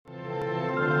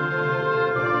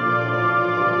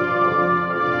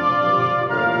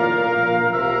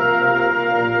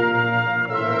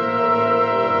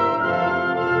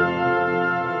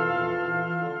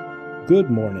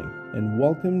Good morning, and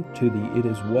welcome to the It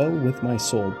Is Well With My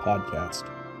Soul podcast.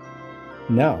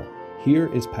 Now, here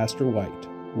is Pastor White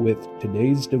with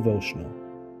today's devotional.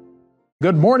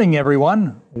 Good morning,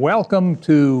 everyone. Welcome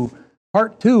to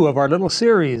part 2 of our little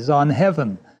series on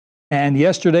heaven. And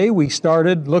yesterday we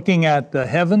started looking at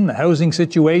heaven, the housing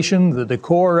situation, the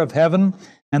decor of heaven,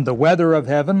 and the weather of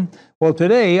heaven. Well,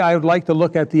 today I would like to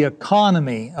look at the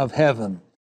economy of heaven.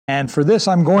 And for this,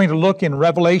 I'm going to look in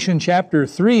Revelation chapter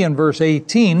 3 and verse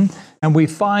 18, and we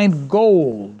find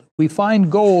gold. We find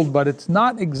gold, but it's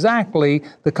not exactly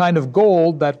the kind of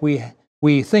gold that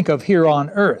we think of here on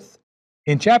earth.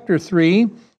 In chapter 3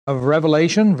 of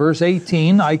Revelation, verse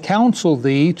 18, I counsel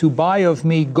thee to buy of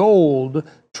me gold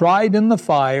tried in the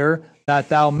fire, that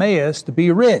thou mayest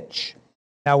be rich.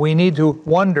 Now we need to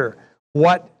wonder,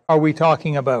 what are we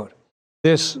talking about?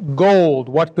 This gold,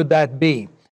 what could that be?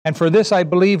 And for this, I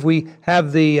believe we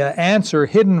have the answer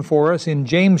hidden for us in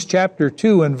James chapter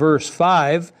 2 and verse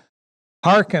 5.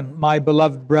 Hearken, my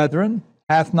beloved brethren,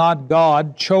 hath not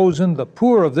God chosen the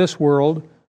poor of this world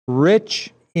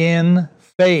rich in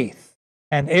faith,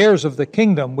 and heirs of the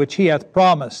kingdom which he hath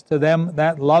promised to them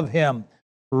that love him,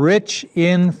 rich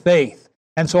in faith.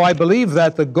 And so I believe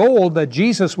that the gold that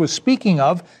Jesus was speaking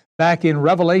of back in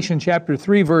Revelation chapter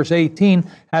 3 verse 18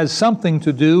 has something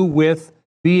to do with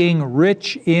being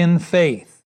rich in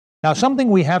faith. Now, something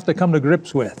we have to come to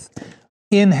grips with.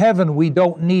 In heaven, we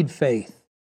don't need faith.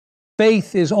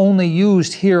 Faith is only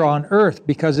used here on earth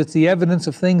because it's the evidence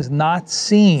of things not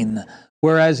seen,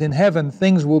 whereas in heaven,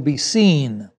 things will be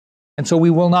seen. And so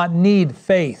we will not need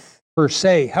faith per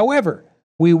se. However,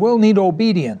 we will need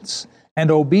obedience, and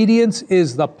obedience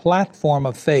is the platform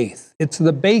of faith. It's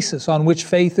the basis on which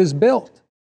faith is built.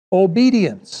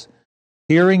 Obedience,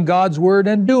 hearing God's word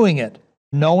and doing it,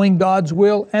 knowing God's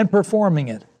will and performing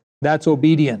it. That's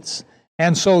obedience.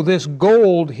 And so this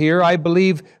gold here, I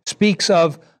believe, speaks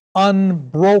of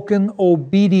unbroken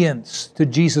obedience to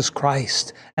Jesus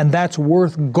Christ. And that's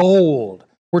worth gold.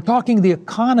 We're talking the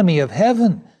economy of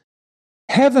heaven.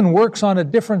 Heaven works on a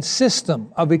different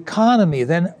system of economy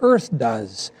than earth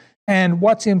does. And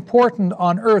what's important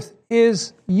on earth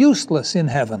is useless in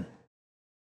heaven.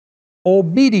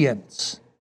 Obedience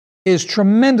is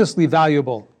tremendously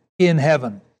valuable in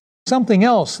heaven. Something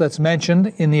else that's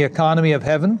mentioned in the economy of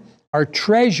heaven are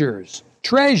treasures.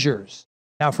 Treasures.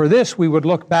 Now for this, we would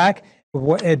look back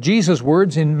at Jesus'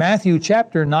 words in Matthew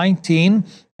chapter 19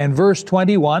 and verse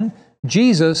 21.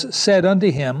 Jesus said unto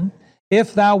him,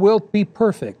 If thou wilt be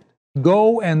perfect,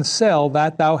 go and sell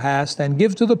that thou hast, and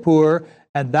give to the poor,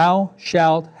 and thou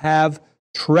shalt have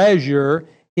treasure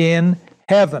in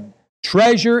heaven.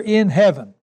 Treasure in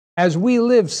heaven. As we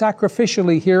live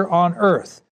sacrificially here on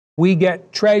earth, we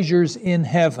get treasures in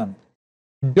heaven.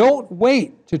 Don't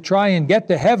wait to try and get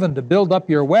to heaven to build up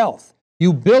your wealth.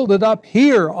 You build it up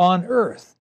here on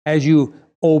earth. As you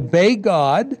obey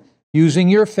God, using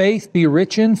your faith, be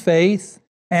rich in faith,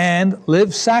 and live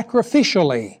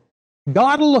sacrificially.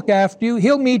 God will look after you.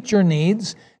 He'll meet your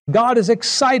needs. God is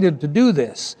excited to do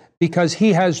this because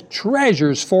He has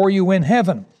treasures for you in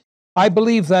heaven. I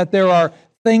believe that there are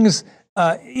things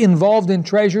involved in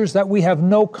treasures that we have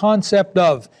no concept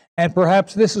of. And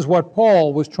perhaps this is what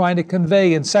Paul was trying to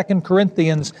convey in 2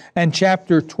 Corinthians and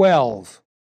chapter 12.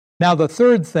 Now the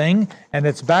third thing, and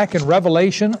it's back in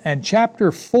Revelation and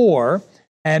chapter 4,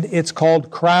 and it's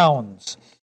called crowns.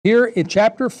 Here in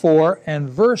chapter 4 and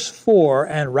verse 4,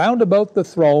 and round about the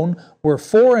throne were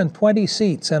 24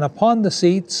 seats, and upon the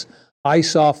seats I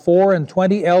saw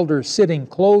 24 elders sitting,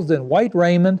 clothed in white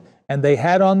raiment, and they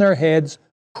had on their heads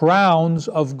crowns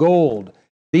of gold.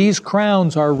 These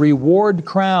crowns are reward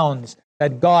crowns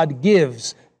that God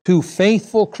gives to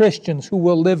faithful Christians who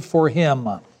will live for Him.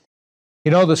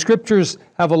 You know, the Scriptures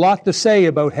have a lot to say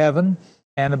about heaven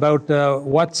and about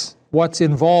what's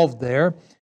involved there.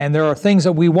 And there are things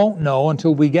that we won't know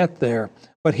until we get there.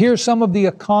 But here's some of the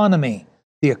economy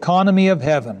of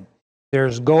heaven.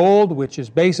 There's gold, which is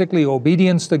basically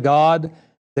obedience to God.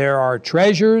 There are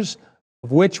treasures,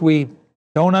 of which we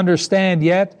don't understand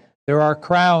yet. There are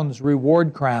crowns,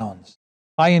 reward crowns.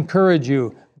 I encourage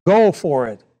you, go for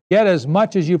it. Get as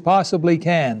much as you possibly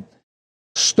can.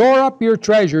 Store up your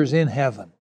treasures in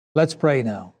heaven. Let's pray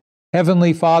now.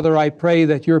 Heavenly Father, I pray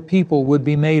that your people would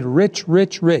be made rich,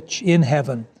 rich, rich in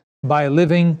heaven by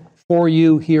living for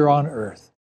you here on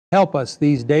earth. Help us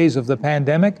these days of the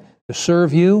pandemic to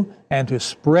serve you and to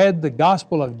spread the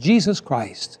gospel of Jesus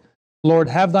Christ. Lord,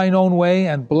 have thine own way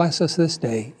and bless us this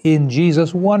day. In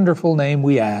Jesus' wonderful name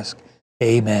we ask.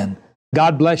 Amen.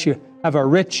 God bless you. Have a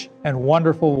rich and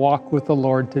wonderful walk with the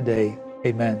Lord today.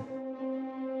 Amen.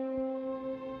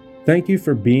 Thank you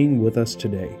for being with us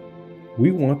today.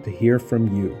 We want to hear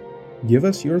from you. Give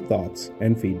us your thoughts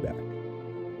and feedback.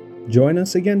 Join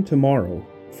us again tomorrow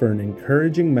for an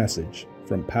encouraging message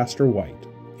from Pastor White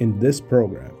in this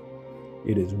program,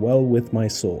 It Is Well With My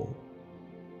Soul.